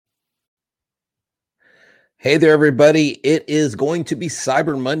Hey there, everybody. It is going to be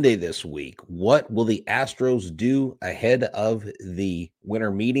Cyber Monday this week. What will the Astros do ahead of the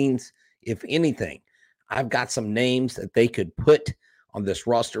winter meetings? If anything, I've got some names that they could put on this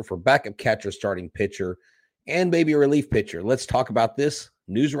roster for backup catcher, starting pitcher, and maybe a relief pitcher. Let's talk about this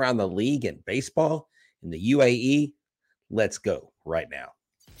news around the league and baseball in the UAE. Let's go right now.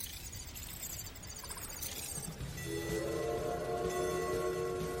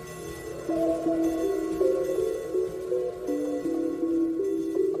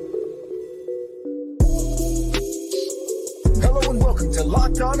 Welcome to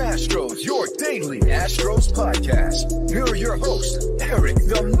Locked On Astros, your daily Astros podcast. Here are your hosts, Eric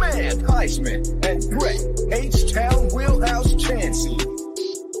the Man Heisman and Brett H-Town Wheelhouse Chansey.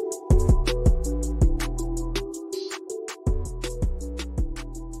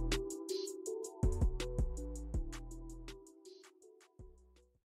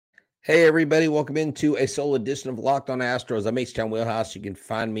 Hey, everybody. Welcome into a solo edition of Locked On Astros. I'm H-Town Wheelhouse. You can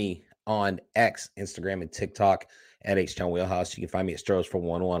find me on X, Instagram, and TikTok at H-Town Wheelhouse. You can find me at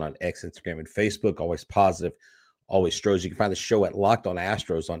Stros411 on X, Instagram, and Facebook. Always positive, always Stros. You can find the show at Locked On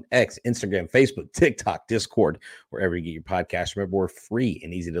Astros on X, Instagram, Facebook, TikTok, Discord, wherever you get your podcast. Remember, we're free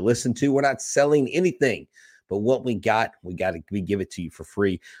and easy to listen to. We're not selling anything, but what we give it to you for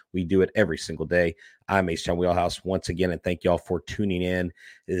free. We do it every single day. I'm H-Town Wheelhouse once again, and thank y'all for tuning in.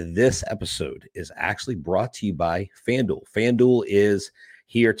 This episode is actually brought to you by FanDuel. FanDuel is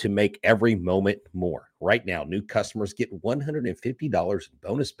here to make every moment more. Right now, new customers get $150 in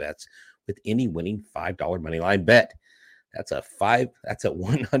bonus bets with any winning $5 moneyline bet. That's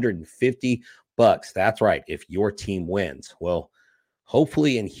 $150. That's right, if your team wins. Well,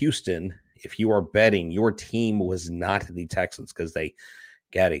 hopefully in Houston, if you are betting, your team was not the Texans because they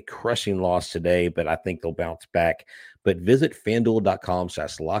got a crushing loss today, but I think they'll bounce back. But visit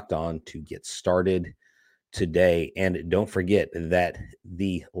FanDuel.com/lockedon to get started today. And don't forget that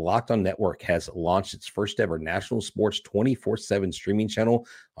the Locked On Network has launched its first ever national sports 24/7 streaming channel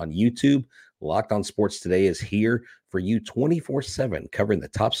on YouTube. Locked On Sports Today is here for you 24/7, covering the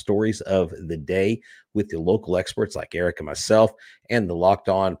top stories of the day with the local experts like Eric and myself, and the Locked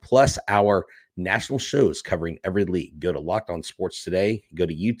On plus our national shows covering every league. Go to Locked On Sports Today, go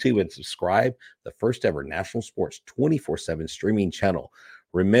to YouTube and subscribe. The first ever national sports 24/7 streaming channel.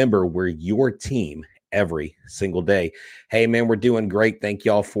 Remember, we're your team every single day. Hey, man, we're doing great. Thank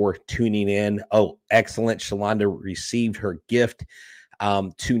y'all for tuning in. Oh, excellent. Shalonda received her gift.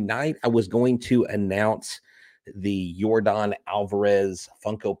 Tonight, I was going to announce the Yordan Alvarez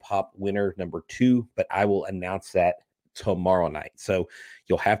Funko Pop winner number 2, but I will announce that tomorrow night. So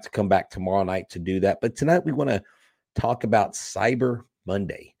you'll have to come back tomorrow night to do that. But tonight, we want to talk about Cyber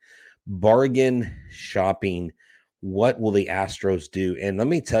Monday, bargain shopping. What will the Astros do? And let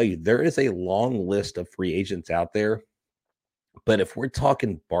me tell you, there is a long list of free agents out there. But if we're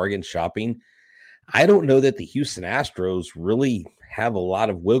talking bargain shopping, I don't know that the Houston Astros really have a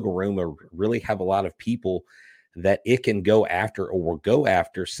lot of wiggle room or really have a lot of people that it can go after or will go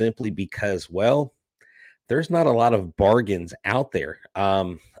after simply because, well, there's not a lot of bargains out there.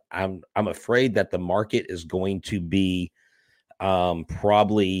 I'm afraid that the market is going to be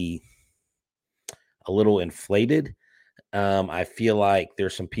probably a little inflated. I feel like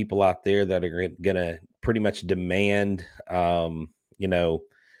there's some people out there that are going to pretty much demand,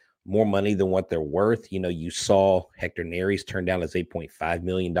 more money than what they're worth. You saw Hector Neris turn down his $8.5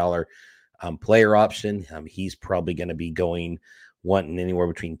 million player option. He's probably going to be wanting anywhere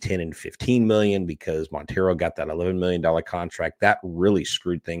between 10 and 15 million because Montero got that $11 million contract. That really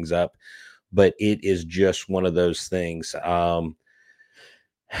screwed things up, but it is just one of those things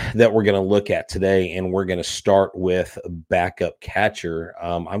that we're going to look at today, and we're going to start with backup catcher.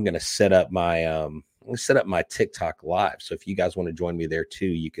 I'm going to set up my TikTok live. So if you guys want to join me there too,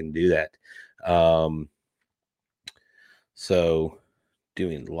 you can do that. So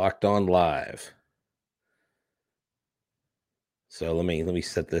doing Locked On Live. So let me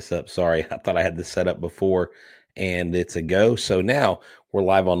set this up. Sorry, I thought I had this set up before, and it's a go. So now we're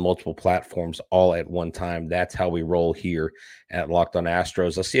live on multiple platforms all at one time. That's how we roll here at Locked On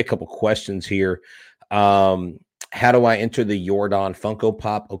Astros. I see a couple questions here. How do I enter the Yordan Funko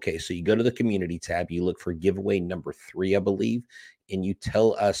Pop? Okay, so you go to the community tab, you look for giveaway number 3, I believe, and you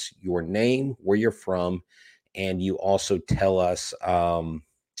tell us your name, where you're from, and you also tell us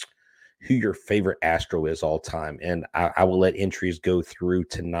who your favorite Astro is all time. And I will let entries go through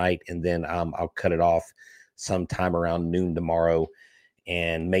tonight, and then I'll cut it off sometime around noon tomorrow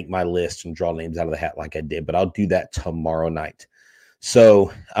and make my list and draw names out of the hat like I did. But I'll do that tomorrow night.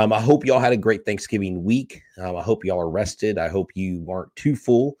 So I hope y'all had a great Thanksgiving week. I hope y'all are rested. I hope you weren't too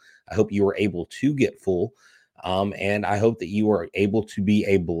full. I hope you were able to get full. And I hope that you are able to be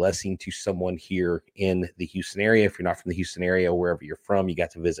a blessing to someone here in the Houston area. If you're not from the Houston area, wherever you're from, you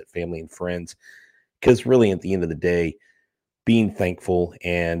got to visit family and friends. Because really, at the end of the day, being thankful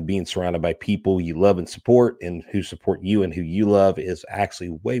and being surrounded by people you love and support and who support you and who you love is actually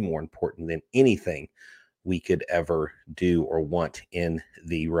way more important than anything we could ever do or want in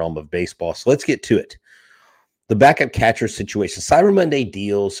the realm of baseball. So let's get to it. The backup catcher situation. Cyber Monday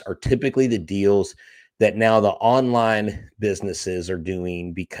deals are typically the deals that now the online businesses are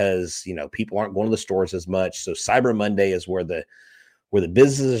doing because, people aren't going to the stores as much. So Cyber Monday is where the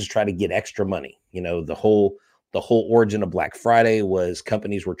businesses try to get extra money. The whole origin of Black Friday was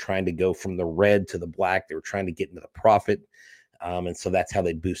companies were trying to go from the red to the black. They were trying to get into the profit. And so that's how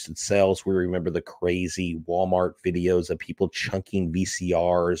they boosted sales. We remember the crazy Walmart videos of people chunking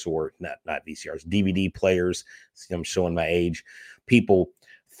VCRs or not VCRs, DVD players. See, I'm showing my age. People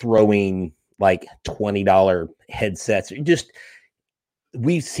throwing like $20 headsets.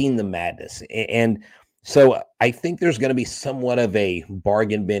 We've seen the madness. And so I think there's going to be somewhat of a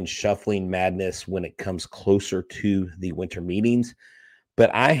bargain bin shuffling madness when it comes closer to the winter meetings.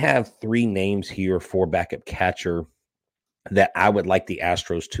 But I have 3 names here for backup catcher that I would like the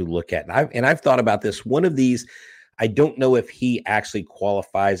Astros to look at. And I've thought about this. One of these, I don't know if he actually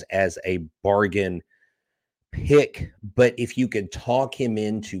qualifies as a bargain pick, but if you could talk him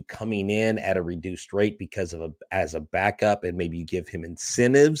into coming in at a reduced rate as a backup, and maybe you give him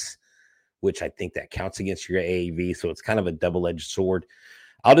incentives, which I think that counts against your AAV. So it's kind of a double-edged sword.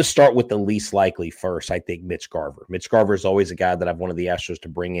 I'll just start with the least likely first. I think Mitch Garver. Mitch Garver is always a guy that I've wanted the Astros to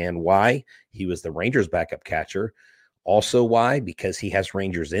bring in. Why? He was the Rangers backup catcher. Also, why? Because he has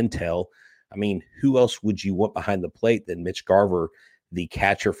Rangers intel. I mean, who else would you want behind the plate than Mitch Garver, the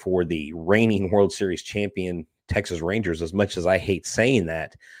catcher for the reigning World Series champion Texas Rangers, as much as I hate saying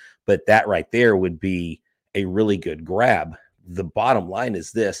that. But that right there would be a really good grab. The bottom line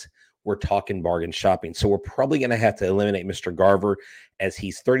is this. We're talking bargain shopping. So we're probably going to have to eliminate Mr. Garver as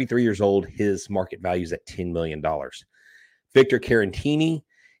he's 33 years old. His market value is at $10 million. Victor Caratini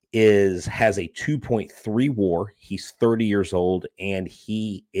has a 2.3 WAR. He's 30 years old, and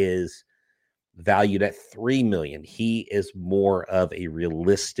he is valued at $3 million. He is more of a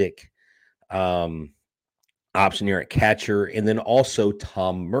realistic option here at catcher. And then also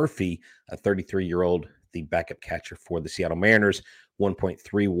Tom Murphy, a 33-year-old, the backup catcher for the Seattle Mariners,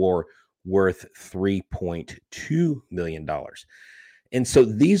 1.3 WAR, worth $3.2 million. And so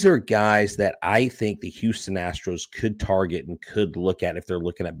these are guys that I think the Houston Astros could target and could look at if they're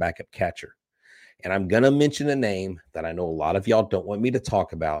looking at backup catcher. And I'm going to mention a name that I know a lot of y'all don't want me to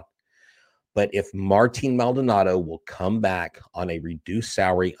talk about. But if Martin Maldonado will come back on a reduced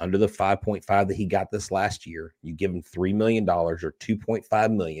salary under the 5.5 that he got this last year, you give him $3 million or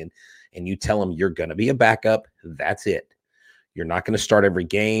 $2.5 million, and you tell him you're going to be a backup, that's it. You're not going to start every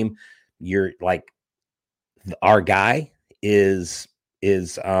game. You're like, our guy is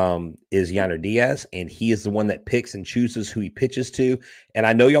Yainer Diaz, and he is the one that picks and chooses who he pitches to. And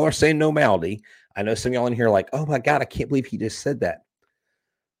I know y'all are saying no Maldi. I know some of y'all in here are like, oh my God, I can't believe he just said that.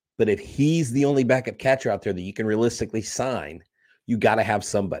 But if he's the only backup catcher out there that you can realistically sign, you got to have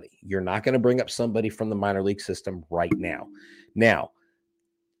somebody. You're not going to bring up somebody from the minor league system right now. Now,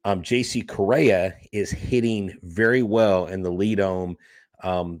 JC Correa is hitting very well in the Lidom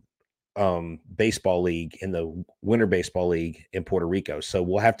baseball league, in the winter baseball league in Puerto Rico. So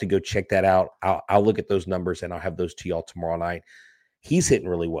we'll have to go check that out. I'll look at those numbers and I'll have those to y'all tomorrow night. He's hitting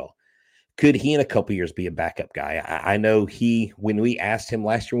really well. Could he in a couple years be a backup guy? I know when we asked him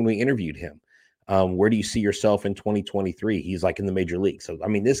last year when we interviewed him, where do you see yourself in 2023? He's like in the major league. So, I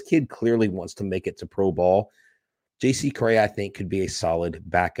mean, this kid clearly wants to make it to pro ball. JC Correa, I think, could be a solid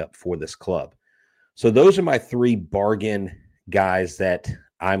backup for this club. So those are my 3 bargain guys that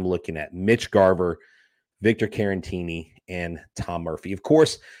I'm looking at: Mitch Garver, Victor Caratini, and Tom Murphy. Of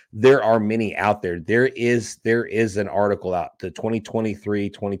course, there are many out there. There is an article out, the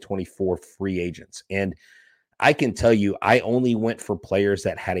 2023-2024 free agents. And I can tell you, I only went for players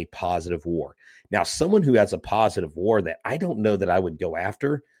that had a positive WAR. Now, someone who has a positive WAR that I don't know that I would go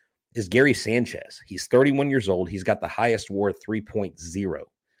after is Gary Sanchez. He's 31 years old. He's got the highest WAR, 3.0.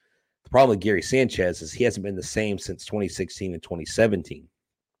 The problem with Gary Sanchez is he hasn't been the same since 2016 and 2017.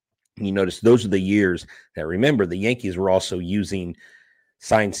 You notice those are the years that, remember, the Yankees were also using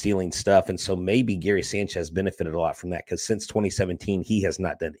sign stealing stuff. And so maybe Gary Sanchez benefited a lot from that, because since 2017, he has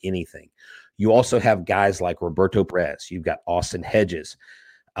not done anything. You also have guys like Roberto Perez. You've got Austin Hedges,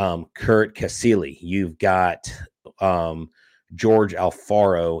 Kurt Casilli. You've got George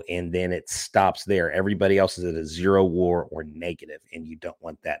Alfaro, and then it stops there. Everybody else is at a 0 WAR or negative, and you don't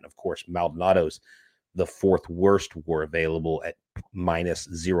want that. And of course, Maldonado's the fourth worst WAR available at minus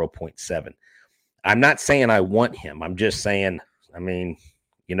 0.7. I'm not saying I want him. I'm just saying, I mean,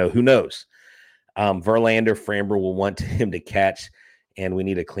 who knows? Verlander, Framber will want him to catch, and we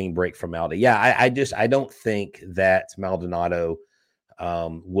need a clean break from Malda. Yeah, I don't think that Maldonado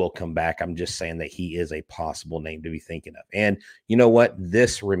will come back. I'm just saying that he is a possible name to be thinking of. And you know what?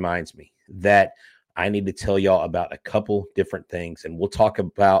 This reminds me that I need to tell y'all about a couple different things, and we'll talk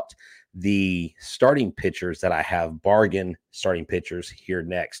about the starting pitchers that I have, bargain starting pitchers, here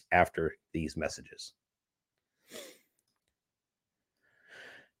next after these messages.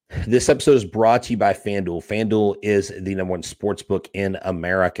 This episode is brought to you by FanDuel. FanDuel is the number one sports book in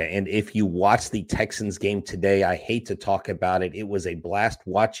America. And if you watch the Texans game today, I hate to talk about it. It was a blast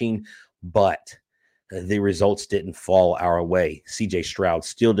watching, but the results didn't fall our way. CJ Stroud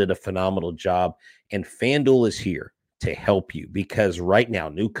still did a phenomenal job, and FanDuel is here to help you because right now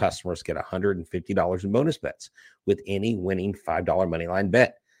new customers get $150 in bonus bets with any winning $5 money line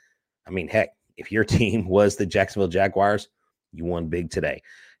bet. I mean, heck, if your team was the Jacksonville Jaguars, you won big today.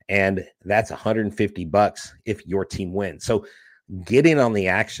 And that's $150 if your team wins. So get in on the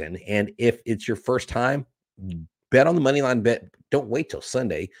action. And if it's your first time, bet on the money line bet. Don't wait till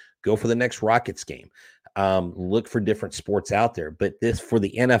Sunday. Go for the next Rockets game. Look for different sports out there. But this for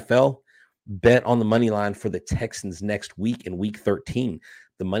the NFL, bet on the money line for the Texans next week in week 13.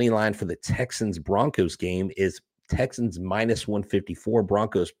 The money line for the Texans-Broncos game is Texans minus 154,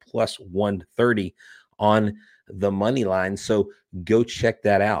 Broncos plus 130 on the money line. So go check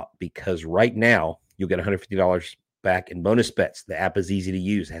that out because right now you'll get $150 back in bonus bets. The app is easy to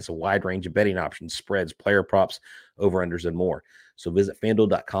use, has a wide range of betting options, spreads, player props, over-unders, and more. So visit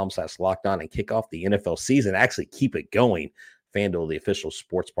FanDuel.com/lockedon and kick off the NFL season. Actually keep it going. FanDuel, the official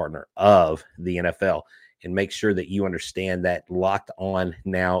sports partner of the NFL. And make sure that you understand that Locked On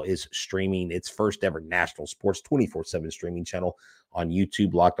now is streaming its first ever national sports 24/7 streaming channel on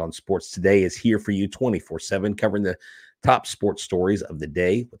YouTube. Locked On Sports Today is here for you 24/7, covering the top sports stories of the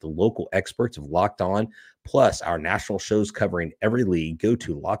day with the local experts of Locked On, plus our national shows covering every league. Go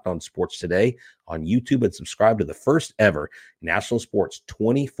to Locked On Sports Today on YouTube and subscribe to the first ever national sports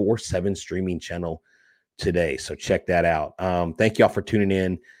 24/7 streaming channel today. So check that out. Thank y'all for tuning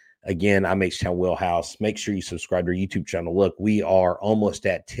in. Again, I'm H-Town Wheelhouse. Make sure you subscribe to our YouTube channel. Look, we are almost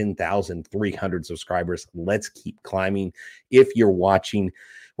at 10,300 subscribers. Let's keep climbing. If you're watching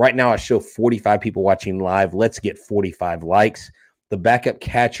right now, I show 45 people watching live. Let's get 45 likes. The backup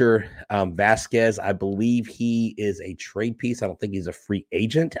catcher, Vasquez, I believe he is a trade piece. I don't think he's a free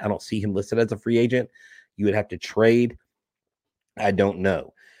agent. I don't see him listed as a free agent. You would have to trade. I don't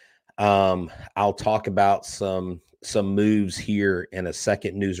know. I'll talk about some moves here in a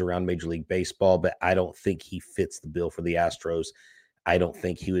second, news around Major League Baseball, but I don't think he fits the bill for the Astros. I don't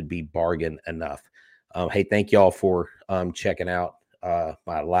think he would be bargain enough. Hey, thank y'all for checking out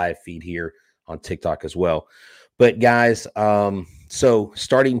my live feed here on TikTok as well. But guys, so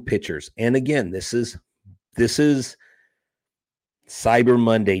starting pitchers, and again, this is Cyber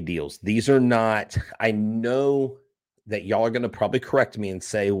Monday deals. These are not, I know that y'all are going to probably correct me and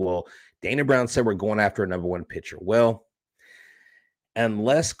say, well, Dana Brown said we're going after a number one pitcher. Well,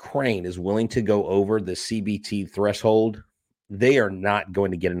 unless Crane is willing to go over the CBT threshold, they are not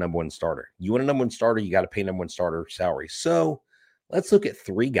going to get a number one starter. You want a number one starter, you got to pay number one starter salary. So let's look at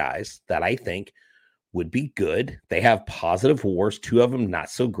three guys that I think would be good. They have positive wars, two of them not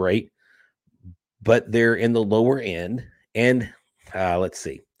so great, but they're in the lower end. And let's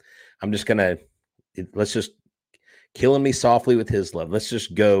see. Let's just killing me softly with his love. Let's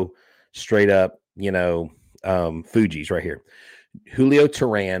just go straight up, Fuji's right here. Julio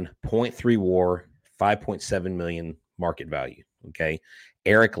Teheran, 0.3 WAR, 5.7 million market value. Okay.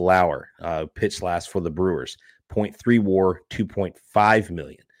 Eric Lauer, pitched last for the Brewers, 0.3 WAR, 2.5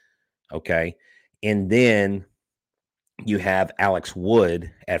 million. Okay. And then you have Alex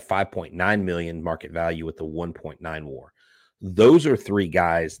Wood at 5.9 million market value with the 1.9 WAR. Those are three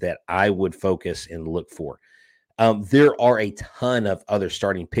guys that I would focus and look for. There are a ton of other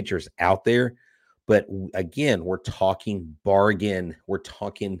starting pitchers out there, but again, we're talking bargain. We're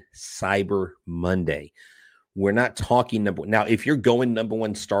talking Cyber Monday. We're not talking now. If you're going number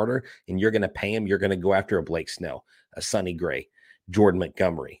one starter and you're going to pay him, you're going to go after a Blake Snell, a Sonny Gray, Jordan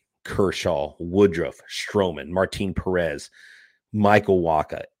Montgomery, Kershaw, Woodruff, Stroman, Martin Perez, Michael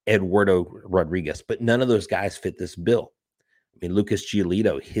Wacha, Eduardo Rodriguez, but none of those guys fit this bill. I mean, Lucas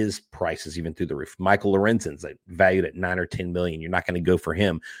Giolito, his price is even through the roof. Michael Lorenzen's valued at $9 or $10 million. You're not going to go for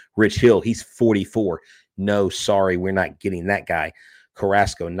him. Rich Hill, he's 44. No, sorry, we're not getting that guy.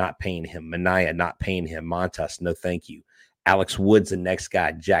 Carrasco, not paying him. Minaya, not paying him. Montas, no thank you. Alex Wood's the next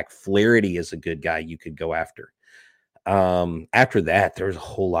guy. Jack Flaherty is a good guy you could go after. After that, there's a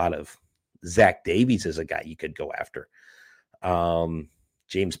whole lot of Zach Davies is a guy you could go after.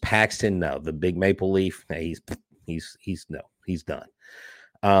 James Paxton, no. The big Maple Leaf, he's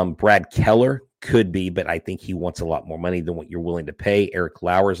done. Brad Keller could be, but I think he wants a lot more money than what you're willing to pay. Eric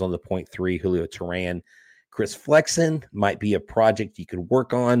Lauer's on the 0.3, Julio Teheran. Chris Flexen might be a project you could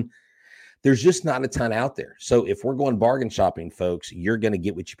work on. There's just not a ton out there. So if we're going bargain shopping, folks, you're going to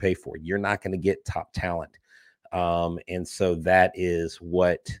get what you pay for. You're not going to get top talent. And so that is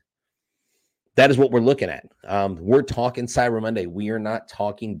what we're looking at. We're talking Cyber Monday. We are not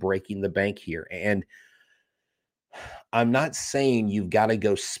talking breaking the bank here. And I'm not saying you've got to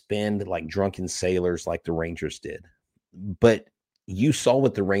go spend like drunken sailors like the Rangers did, but you saw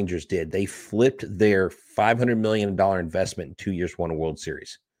what the Rangers did. They flipped their $500 million investment in 2 years, won a World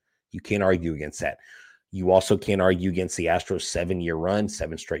Series. You can't argue against that. You also can't argue against the Astros 7-year run,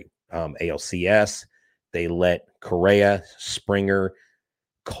 7 straight ALCS. They let Correa, Springer,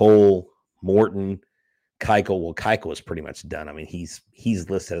 Cole, Morton, Keuchel. Well, Keuchel is pretty much done. I mean, he's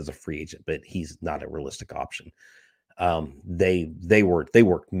listed as a free agent, but he's not a realistic option. They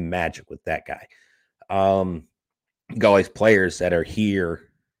worked magic with that guy. You got all these players that are here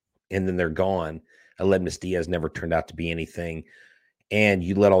and then they're gone. Aledmus Diaz never turned out to be anything. And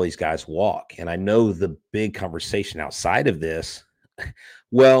you let all these guys walk. And I know the big conversation outside of this,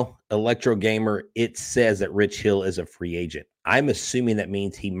 well, Electro Gamer, it says that Rich Hill is a free agent. I'm assuming that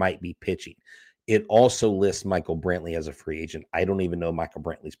means he might be pitching. It also lists Michael Brantley as a free agent. I don't even know Michael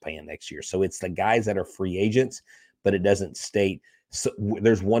Brantley's playing next year. So it's the guys that are free agents, but it doesn't state. So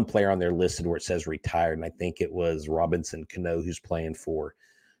there's one player on there listed where it says retired, and I think it was Robinson Cano who's playing for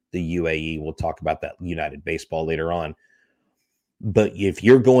the UAE. We'll talk about that United Baseball later on. But if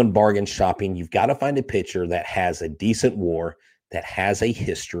you're going bargain shopping, you've got to find a pitcher that has a decent WAR, that has a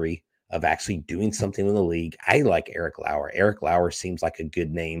history of actually doing something in the league. I like Eric Lauer. Eric Lauer seems like a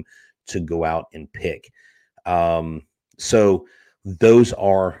good name to go out and pick. So those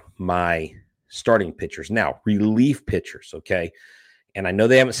are my starting pitchers. Now, relief pitchers, okay? And I know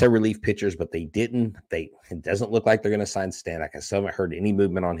they haven't said relief pitchers, but they didn't. It doesn't look like they're going to sign Stanek. I still haven't heard any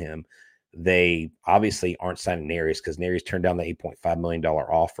movement on him. They obviously aren't signing Neris because Neris turned down the $8.5 million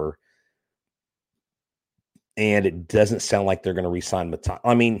offer. And it doesn't sound like they're going to re-sign Matan.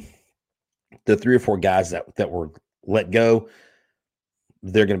 I mean, the 3 or 4 guys that were let go,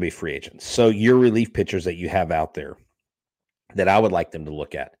 they're going to be free agents. So your relief pitchers that you have out there that I would like them to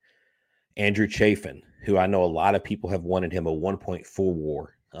look at. Andrew Chafin, who I know a lot of people have wanted him a 1.4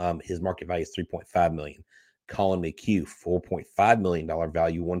 WAR. His market value is $3.5 million. Colin McHugh, $4.5 million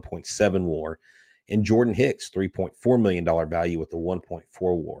value, 1.7 WAR. And Jordan Hicks, $3.4 million value with a 1.4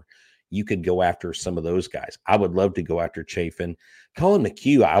 WAR. You could go after some of those guys. I would love to go after Chafin. Colin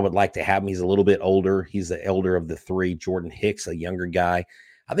McHugh, I would like to have him. He's a little bit older. He's the elder of the 3. Jordan Hicks, a younger guy.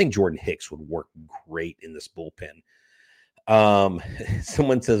 I think Jordan Hicks would work great in this bullpen.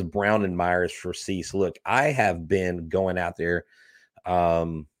 Someone says Brown and Myers for Cease. Look, I have been going out there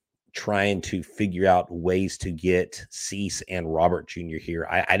trying to figure out ways to get Cease and Robert Jr. here.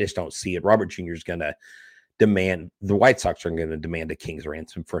 I just don't see it. Robert Jr. is going to demand, the White Sox are going to demand a king's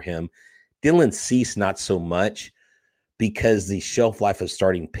ransom for him. Dylan Cease, not so much, because the shelf life of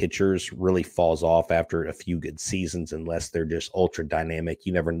starting pitchers really falls off after a few good seasons unless they're just ultra dynamic.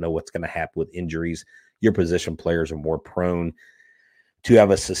 You never know what's going to happen with injuries. Your position players are more prone to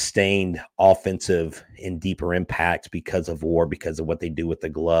have a sustained offensive and deeper impact because of WAR, because of what they do with the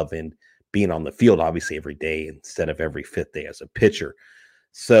glove and being on the field, obviously, every day instead of every 5th day as a pitcher.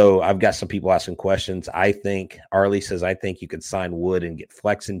 So I've got some people asking questions. I think Arlie says, I think you could sign Wood and get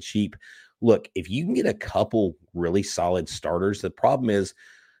Flexen cheap. Look, if you can get a couple really solid starters, the problem is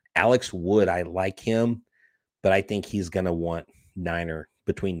Alex Wood, I like him, but I think he's going to want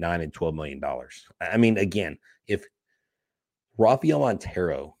between $9 and $12 million. I mean, again, if Rafael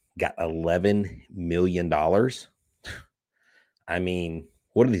Montero got $11 million, I mean,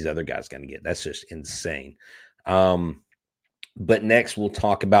 what are these other guys going to get? That's just insane. But next, we'll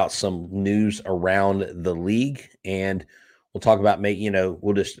talk about some news around the league, and we'll talk about,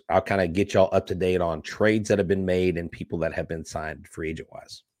 I'll kind of get y'all up to date on trades that have been made and people that have been signed free agent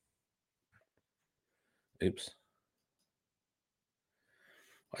wise. Oops.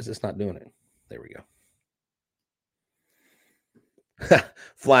 Why is this not doing it? There we go.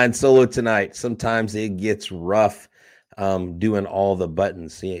 Flying solo tonight. Sometimes it gets rough. doing all the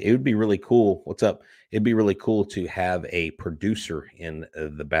buttons. Yeah, it would be really cool. What's up? It'd be really cool to have a producer in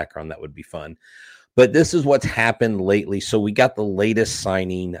the background. That would be fun. But this is what's happened lately. So we got the latest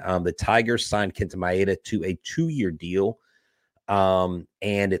signing. The Tigers signed Kenta Maeda to a 2-year deal. And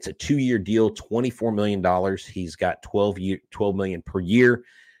it's a 2-year deal, $24 million. He's got $12 million per year.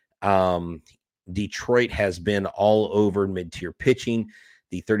 Detroit has been all over mid-tier pitching.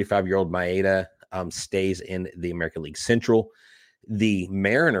 The 35-year-old Maeda stays in the American League Central. The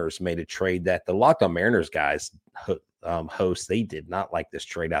Mariners made a trade that the Locked On Mariners guys host. They did not like this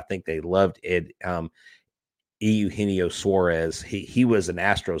trade. I think they loved it. Eugenio Suarez. He was an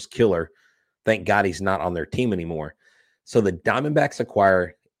Astros killer. Thank God he's not on their team anymore. So the Diamondbacks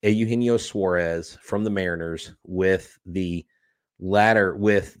acquire Eugenio Suarez from the Mariners with the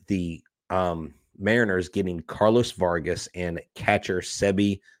Mariners getting Carlos Vargas and catcher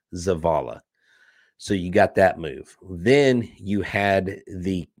Sebi Zavala. So you got that move. Then you had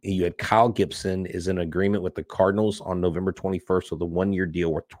Kyle Gibson is in agreement with the Cardinals on November 21st with a 1-year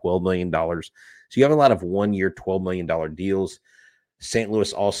deal worth $12 million. So you have a lot of 1-year, $12 million deals. St.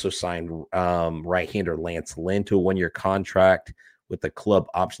 Louis also signed right-hander Lance Lynn to a 1-year contract with a club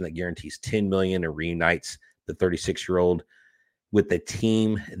option that guarantees $10 million and reunites the 36-year-old with the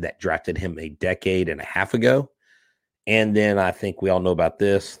team that drafted him a decade and a half ago. And then I think we all know about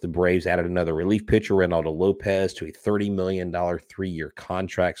this. The Braves added another relief pitcher, Reynaldo Lopez, to a $30 million 3-year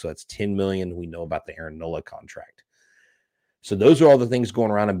contract. So that's $10 million. We know about the Aaron Nola contract. So those are all the things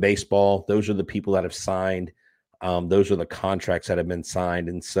going around in baseball. Those are the people that have signed. Those are the contracts that have been signed.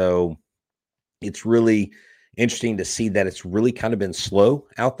 And so it's really interesting to see that it's really kind of been slow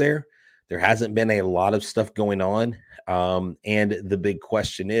out there. There hasn't been a lot of stuff going on. And the big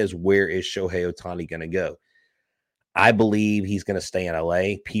question is, where is Shohei Ohtani going to go? I believe he's going to stay in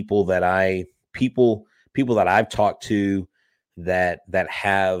LA. People that I've talked to that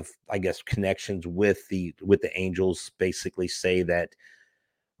have, I guess, connections with the Angels basically say that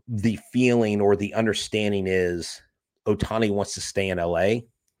the feeling or the understanding is Ohtani wants to stay in LA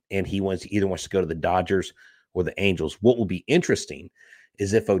and he either wants to go to the Dodgers or the Angels. What will be interesting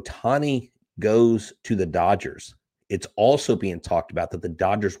is if Ohtani goes to the Dodgers, it's also being talked about that the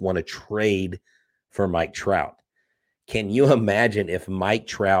Dodgers want to trade for Mike Trout. Can you imagine if Mike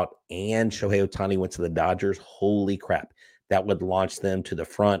Trout and Shohei Ohtani went to the Dodgers? Holy crap. That would launch them to the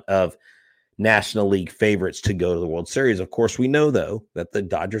front of National League favorites to go to the World Series. Of course, we know, though, that the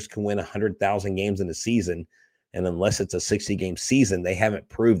Dodgers can win 100,000 games in a season. And unless it's a 60-game season, they haven't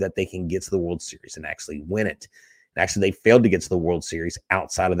proved that they can get to the World Series and actually win it. And actually, they failed to get to the World Series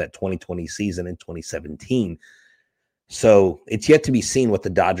outside of that 2020 season in 2017. So it's yet to be seen what the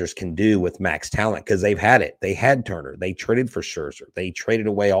Dodgers can do with max talent because they've had it. They had Turner. They traded for Scherzer. They traded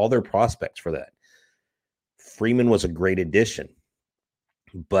away all their prospects for that. Freeman was a great addition.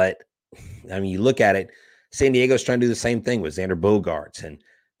 But, I mean, you look at it, San Diego's trying to do the same thing with Xander Bogaerts, and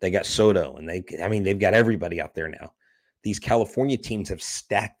they got Soto, and they've got everybody out there now. These California teams have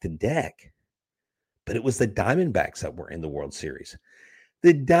stacked the deck. But it was the Diamondbacks that were in the World Series.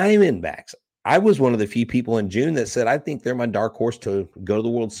 The Diamondbacks. I was one of the few people in June that said, I think they're my dark horse to go to the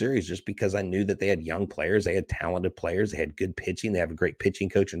World Series just because I knew that they had young players. They had talented players. They had good pitching. They have a great pitching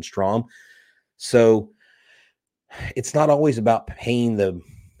coach in Strom. So it's not always about paying the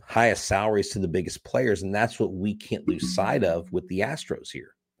highest salaries to the biggest players. And that's what we can't lose sight of with the Astros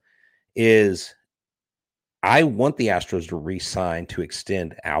here is I want the Astros to re-sign to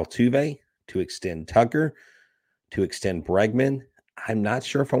extend Altuve, to extend Tucker, to extend Bregman. I'm not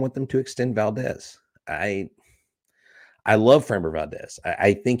sure if I want them to extend Valdez. I love Framber Valdez.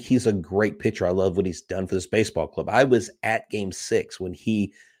 I think he's a great pitcher. I love what he's done for this baseball club. I was at Game 6 when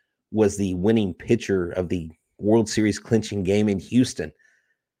he was the winning pitcher of the World Series clinching game in Houston.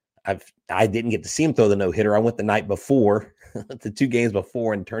 I didn't get to see him throw the no-hitter. I went the night before, the 2 games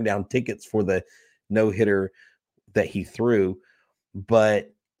before, and turned down tickets for the no-hitter that he threw.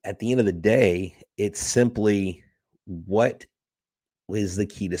 But at the end of the day, it's simply what is the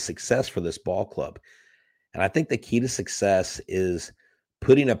key to success for this ball club. And I think the key to success is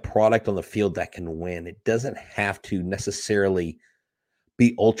putting a product on the field that can win. It doesn't have to necessarily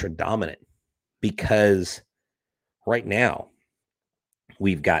be ultra dominant because right now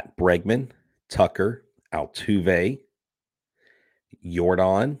we've got Bregman, Tucker, Altuve,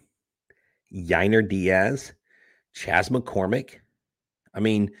 Yordan, Yainer Diaz, Chas McCormick. I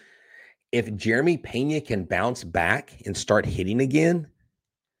mean, if Jeremy Pena can bounce back and start hitting again,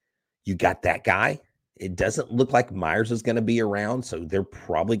 you got that guy. It doesn't look like Myers is going to be around, so they're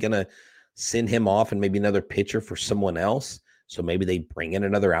probably going to send him off and maybe another pitcher for someone else. So maybe they bring in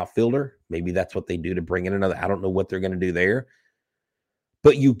another outfielder. Maybe that's what they do to bring in another. I don't know what they're going to do there.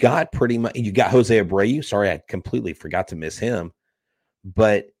 But you got Jose Abreu. Sorry, I completely forgot to miss him.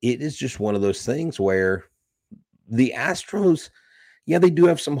 But it is just one of those things where the Astros, yeah, they do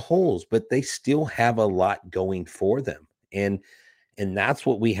have some holes, but they still have a lot going for them. And that's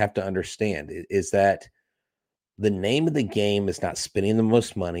what we have to understand is that the name of the game is not spending the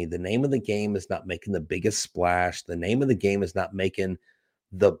most money. The name of the game is not making the biggest splash. The name of the game is not making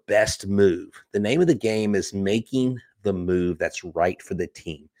the best move. The name of the game is making the move that's right for the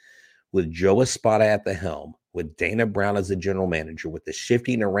team. With Joe Espada at the helm, with Dana Brown as the general manager, with the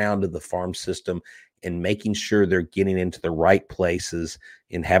shifting around of the farm system and making sure they're getting into the right places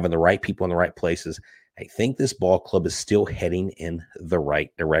and having the right people in the right places, I think this ball club is still heading in the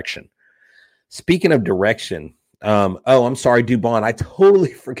right direction. Speaking of direction, I'm sorry, Dubon. I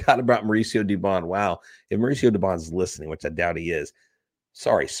totally forgot about Mauricio Dubon. Wow. If Mauricio Dubon is listening, which I doubt he is,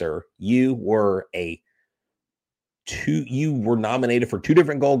 sorry, sir. You were nominated for 2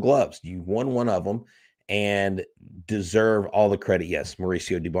 different Gold Gloves. You won one of them and deserve all the credit. Yes,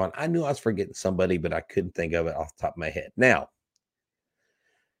 Mauricio Dubon. I knew I was forgetting somebody, but I couldn't think of it off the top of my head. Now,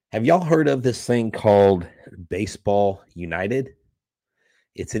 have y'all heard of this thing called Baseball United?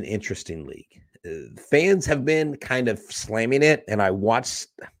 It's an interesting league. Fans have been kind of slamming it, and I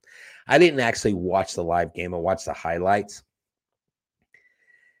didn't actually watch the live game. I watched the highlights.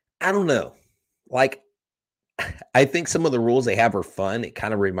 I don't know. Like, I think some of the rules they have are fun. It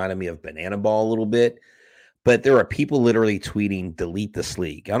kind of reminded me of Banana Ball a little bit, but there are people literally tweeting, delete this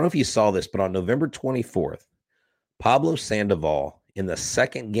league. I don't know if you saw this, but on November 24th, Pablo Sandoval in the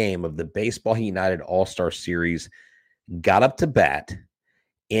second game of the Baseball United All-Star Series got up to bat,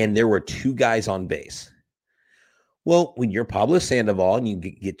 and there were 2 guys on base. Well, when you're Pablo Sandoval and you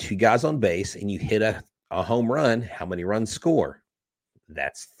get 2 guys on base and you hit a home run, how many runs score?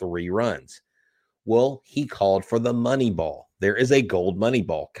 That's 3 runs. Well, he called for the money ball. There is a gold money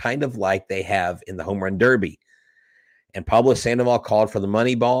ball, kind of like they have in the home run derby. And Pablo Sandoval called for the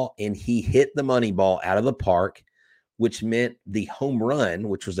money ball, and he hit the money ball out of the park, which meant the home run,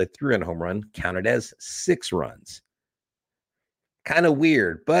 which was a 3-run home run, counted as 6 runs. Kind of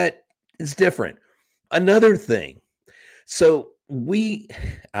weird, but it's different. Another thing. So I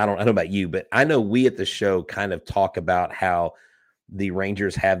don't know about you, but I know we at the show kind of talk about how the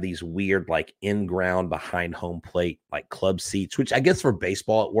Rangers have these weird, like in-ground behind home plate, like club seats, which I guess for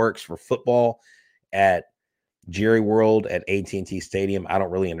baseball, it works. For football at Jerry World at AT&T Stadium, I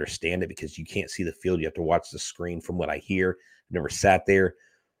don't really understand it because you can't see the field. You have to watch the screen from what I hear. I've never sat there,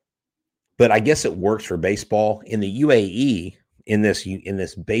 but I guess it works for baseball. In the UAE, in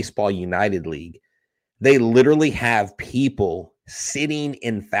this Baseball United League, they literally have people sitting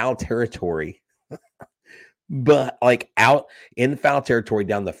in foul territory, but like out in foul territory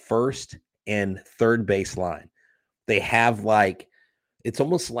down the first and third base line. They have it's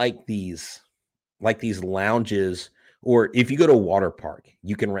almost like these lounges, or if you go to a water park,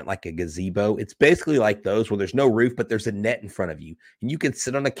 you can rent like a gazebo. It's basically like those where there's no roof, but there's a net in front of you, and you can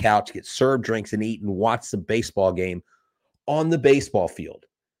sit on a couch, get served drinks and eat and watch the baseball game on the baseball field.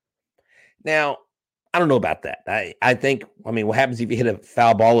 Now, I don't know about that. I think, what happens if you hit a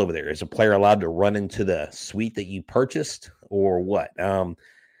foul ball over there? Is a player allowed to run into the suite that you purchased or what?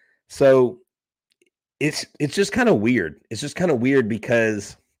 So it's just kind of weird. It's just kind of weird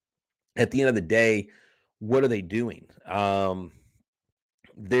because at the end of the day, what are they doing?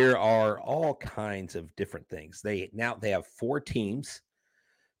 There are all kinds of different things. They have 4 teams.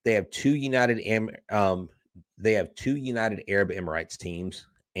 They have 2 United Arab Emirates teams,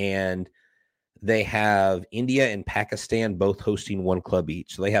 and they have India and Pakistan both hosting 1 club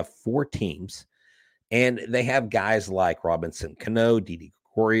each. So they have 4 teams, and they have guys like Robinson Cano, Didi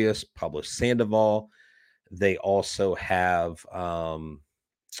Gregorius, Pablo Sandoval. They also have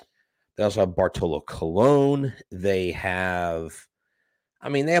Bartolo Colon. They have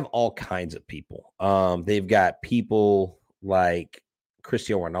all kinds of people. They've got people like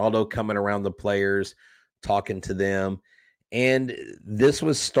Cristiano Ronaldo coming around the players, talking to them. And this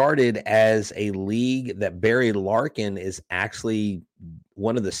was started as a league that Barry Larkin is actually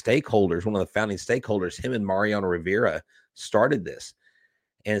one of the stakeholders, one of the founding stakeholders. Him and Mariano Rivera started this.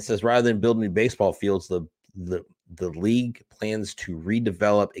 And it says rather than building new baseball fields, the league plans to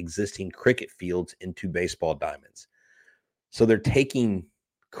redevelop existing cricket fields into baseball diamonds. So they're taking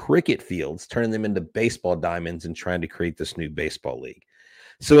cricket fields, turning them into baseball diamonds, and trying to create this new baseball league.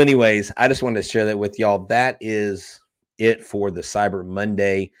 So anyways, I just wanted to share that with y'all. That is it for the Cyber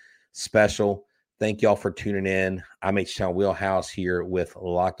Monday special. Thank y'all for tuning in. I'm H-Town Wheelhouse here with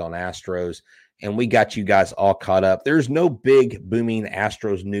Locked on Astros. and we got you guys all caught up. There's no big booming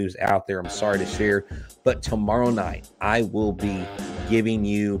Astros news out there, I'm sorry to share, but tomorrow night I will be giving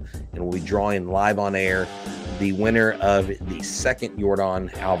you, and we'll be drawing live on air, the winner of the second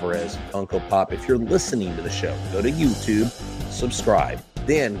Yordan Alvarez Funko Pop. If you're listening to the show, go to YouTube, subscribe,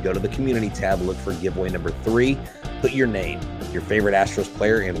 then go to the community tab, look for giveaway number 3, put your name, your favorite Astros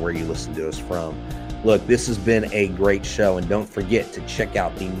player, and where you listen to us from. Look, this has been a great show, and don't forget to check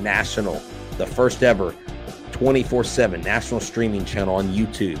out the first ever 24/7 national streaming channel on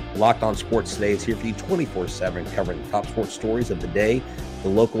YouTube. Locked On Sports Today is here for you 24/7, covering the top sports stories of the day, the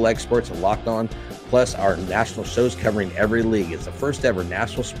local experts at Locked On, plus our national shows covering every league. It's the first ever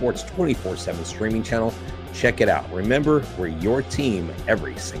national sports 24/7 streaming channel. Check it out. Remember, we're your team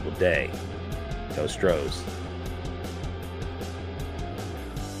every single day. Go Stros.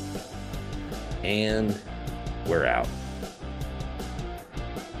 And we're out.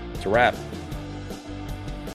 It's a wrap.